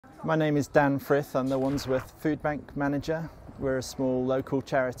My name is Dan Frith. I'm the Wandsworth Food Bank manager. We're a small local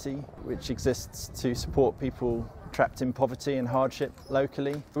charity which exists to support people trapped in poverty and hardship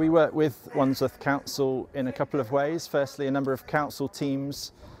locally. We work with Wandsworth Council in a couple of ways. Firstly, a number of council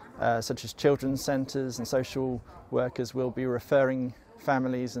teams such as children's centres and social workers will be referring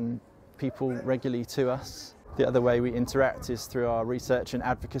families and people regularly to us. The other way we interact is through our research and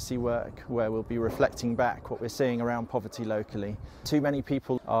advocacy work, where we'll be reflecting back what we're seeing around poverty locally. Too many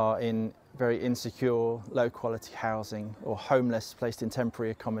people are in very insecure, low quality housing or homeless, placed in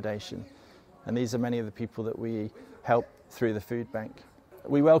temporary accommodation. And these are many of the people that we help through the food bank.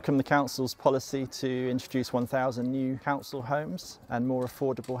 We welcome the Council's policy to introduce 1,000 new council homes and more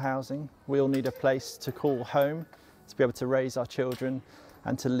affordable housing. We all need a place to call home, to be able to raise our children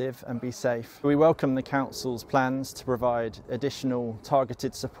and to live and be safe. We welcome the Council's plans to provide additional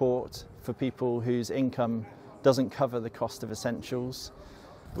targeted support for people whose income doesn't cover the cost of essentials.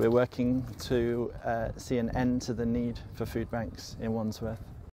 We're working to see an end to the need for food banks in Wandsworth.